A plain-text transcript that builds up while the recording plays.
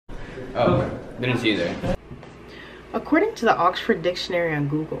Oh, didn't see you there. According to the Oxford Dictionary on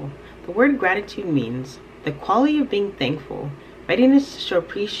Google, the word gratitude means the quality of being thankful, readiness to show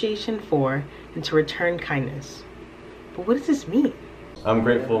appreciation for, and to return kindness. But what does this mean? I'm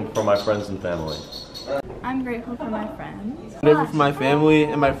grateful for my friends and family. I'm grateful for my friends. I'm grateful for my family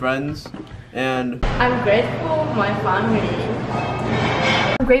and my friends, and I'm grateful for my family.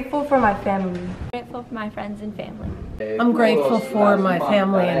 I'm grateful for my family. I'm grateful for my friends and family. I'm grateful for my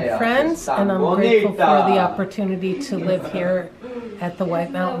family and friends, and I'm grateful for the opportunity to live here at the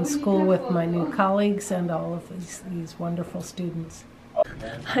White Mountain School with my new colleagues and all of these wonderful students.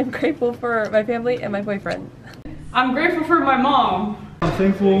 I'm grateful for my family and my boyfriend. I'm grateful for my mom. I'm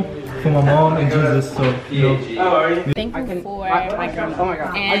thankful for my mom and Jesus, so, you know. Thankful for my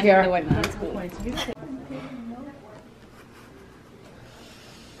grandma and the White Mountain School.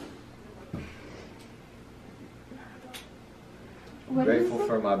 Grateful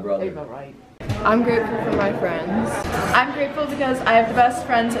for my brother. I'm grateful for my friends. I'm grateful because I have the best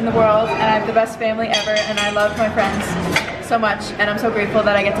friends in the world and I have the best family ever, and I love my friends so much, and I'm so grateful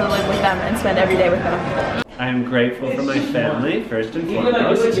that I get to live with them and spend every day with them. I'm grateful for my family, first and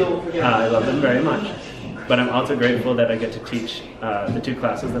foremost. I love them very much. But I'm also grateful that I get to teach the 2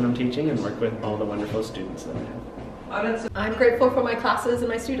 classes that I'm teaching and work with all the wonderful students that I have. I'm grateful for my classes and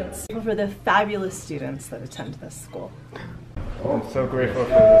my students. For the fabulous students that attend this school. I'm so grateful for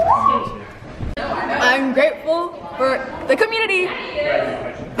this community. I'm grateful for the community.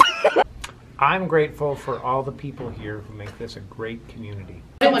 I'm grateful for all the people here who make this a great community.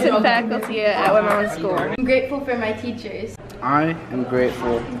 Students and faculty at White Mountain School. I'm grateful for my teachers. I am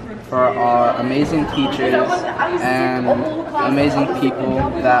grateful for our amazing teachers and amazing people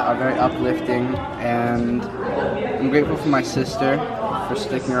that are very uplifting, and I'm grateful for my sister for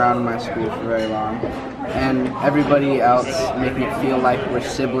sticking around in my school for very long, and everybody else making it feel like we're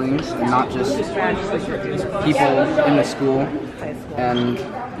siblings and not just people in the school. And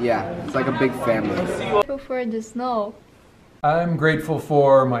yeah, it's like a big family. Grateful for the snow. I'm grateful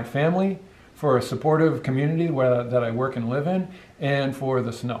for my family, for a supportive community that I work and live in, and for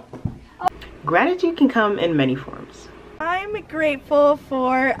the snow. Gratitude can come in many forms. I'm grateful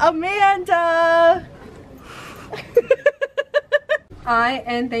for Amanda! I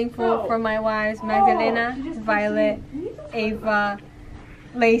am thankful for my wives, Magdalena, Violet, Ava,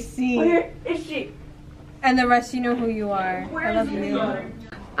 Lacey. Where is she? And the rest, you know who you are. I love you.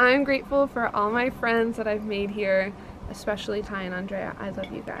 I'm grateful for all my friends that I've made here, especially Ty and Andrea. I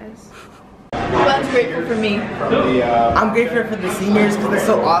love you guys. That's grateful for me. I'm grateful for the seniors because they're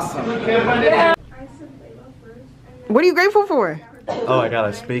so awesome. What are you grateful for? Oh, I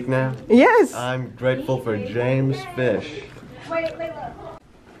gotta speak now? Yes. I'm grateful for James Fish. Wait, Leila.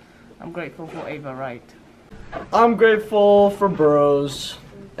 I'm grateful for Ava Wright. I'm grateful for Burroughs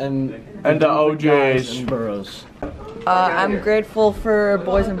and the OJs and Burroughs. I'm grateful for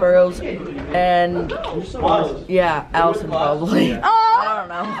Boys and Burrows and yeah, Allison probably. I don't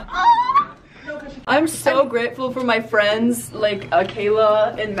know. I'm so grateful for my friends like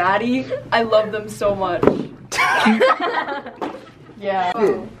Kayla and Maddie. I love them so much. Yeah.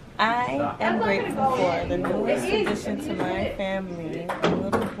 I am grateful for the newest addition to my family, a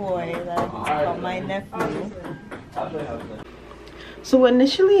little boy that is called my nephew. So what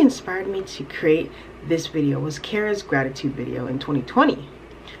initially inspired me to create this video was Kara's gratitude video in 2020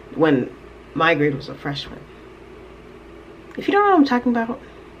 when my grade was a freshman. If you don't know what I'm talking about,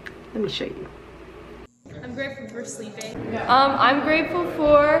 let me show you. I'm grateful for sleeping. I'm grateful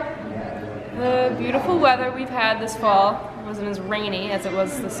for the beautiful weather we've had this fall. It wasn't as rainy as it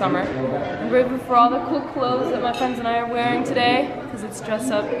was this summer. I'm grateful for all the cool clothes that my friends and I are wearing today because it's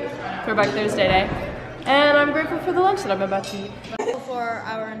dress up Throwback Thursday day. And I'm grateful for the lunch that I'm about to eat. I'm grateful for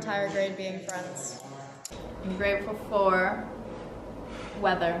our entire grade being friends. I'm grateful for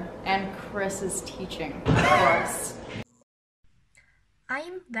weather and Chris's teaching for us. I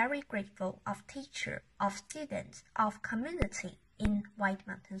am very grateful of teacher, of students, of community in White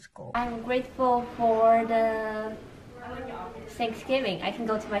Mountain School. I'm grateful for the Thanksgiving. I can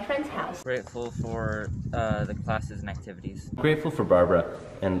go to my friend's house. Grateful for the classes and activities. Grateful for Barbara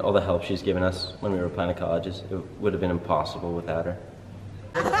and all the help she's given us when we were applying to colleges. It would have been impossible without her.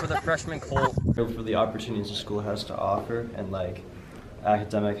 Grateful for the freshman cult. Grateful for the opportunities the school has to offer, and like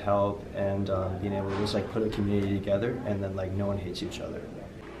academic help, and being able to just like put a community together, and then like no one hates each other.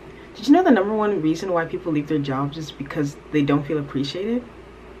 Did you know the #1 reason why people leave their jobs is because they don't feel appreciated?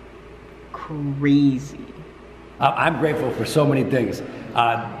 Crazy. I'm grateful for so many things.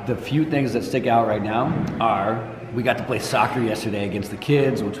 The few things that stick out right now are we got to play soccer yesterday against the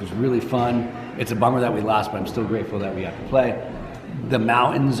kids, which was really fun. It's a bummer that we lost, but I'm still grateful that we got to play. The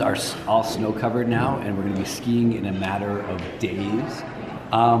mountains are all snow covered now, and we're going to be skiing in a matter of days.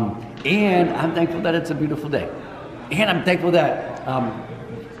 And I'm thankful that it's a beautiful day. And I'm thankful that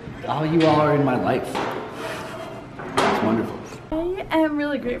all you all are in my life. It's wonderful. I am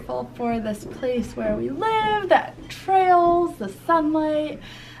really grateful for this place where we live, the trails, the sunlight.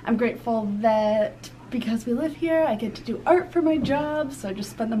 I'm grateful that because we live here, I get to do art for my job, so I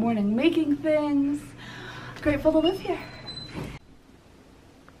just spend the morning making things. Grateful to live here.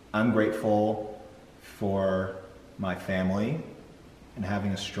 I'm grateful for my family and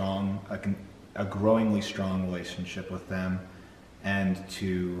having a growingly strong relationship with them, and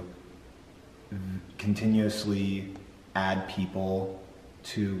to continuously add people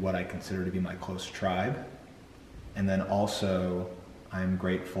to what I consider to be my close tribe. And then also, I'm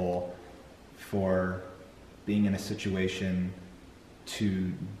grateful for being in a situation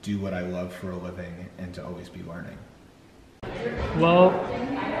to do what I love for a living and to always be learning. Well,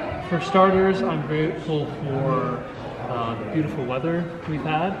 for starters, I'm grateful for the beautiful weather we've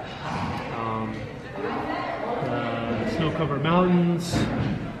had, the snow-covered mountains.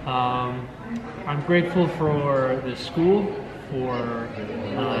 I'm grateful for this school, for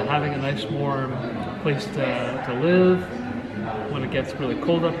having a nice warm place to live when it gets really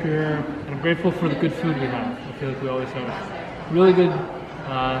cold up here. And I'm grateful for the good food we have. I feel like we always have really good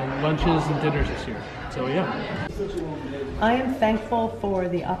lunches and dinners this year. So yeah. I am thankful for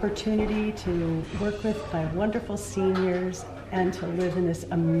the opportunity to work with my wonderful seniors and to live in this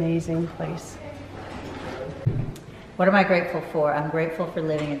amazing place. What am I grateful for? I'm grateful for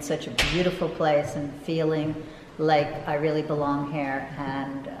living in such a beautiful place and feeling like I really belong here,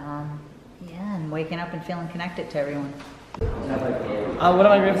 and yeah, and waking up and feeling connected to everyone. What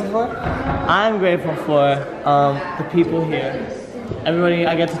am I grateful for? I'm grateful for the people here, everybody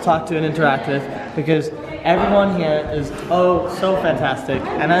I get to talk to and interact with, because everyone here is so fantastic,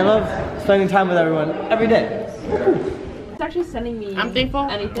 and I love spending time with everyone every day. It's actually sending me I'm thankful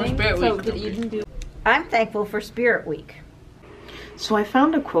anything, for Spirit so Week. did Eden do? I'm thankful for Spirit Week. So I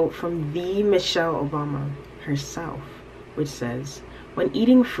found a quote from the Michelle Obama herself, which says, "When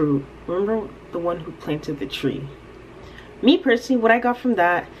eating fruit, remember the one who planted the tree." Me personally, what I got from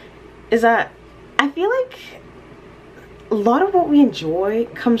that is that I feel like a lot of what we enjoy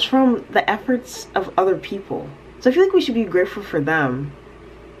comes from the efforts of other people. So I feel like we should be grateful for them.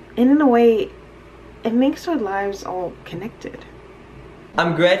 And in a way, it makes our lives all connected.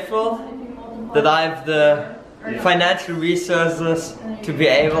 I'm grateful that I have the financial resources to be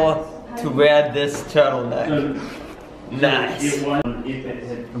able to wear this turtleneck. Nice.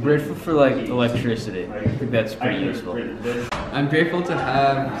 I'm grateful for electricity. I think that's pretty useful. I'm grateful to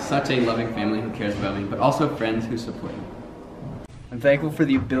have such a loving family who cares about me, but also friends who support me. I'm thankful for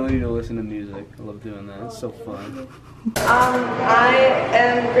the ability to listen to music. I love doing that. It's so fun. I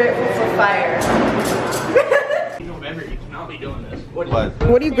am grateful for fire. November, you cannot be doing this. What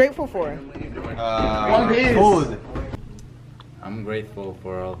are you grateful for? Food. I'm grateful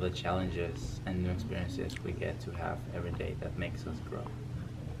for all the challenges and new experiences we get to have every day that makes us grow.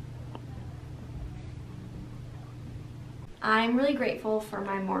 I'm really grateful for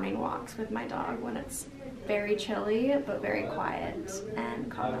my morning walks with my dog when it's very chilly but very quiet and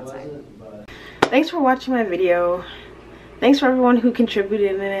calm outside. Thanks for watching my video. Thanks for everyone who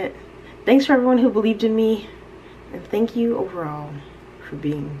contributed in it. Thanks for everyone who believed in me. And thank you overall for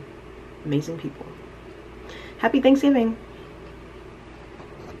being amazing people. Happy Thanksgiving.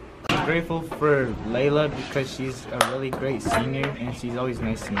 I'm grateful for Leila because she's a really great senior and she's always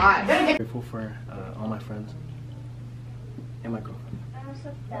nice to me. I'm grateful for all my friends and my girlfriend.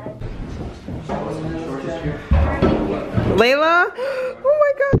 Leila? Oh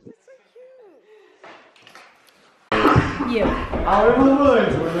my god, that's so cute. You.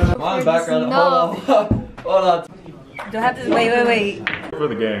 Come on, background. Hold on. Hold on. Do I have to wait? For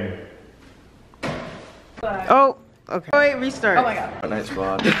the gang. Oh, okay. Wait, restart. Oh my god. Nice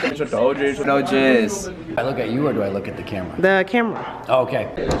squad. No jizz. Do I look at you or do I look at the camera? The camera. Oh,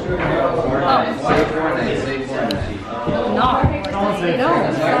 okay.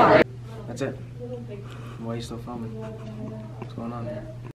 No. That's it. Why are you still filming? What's going on here?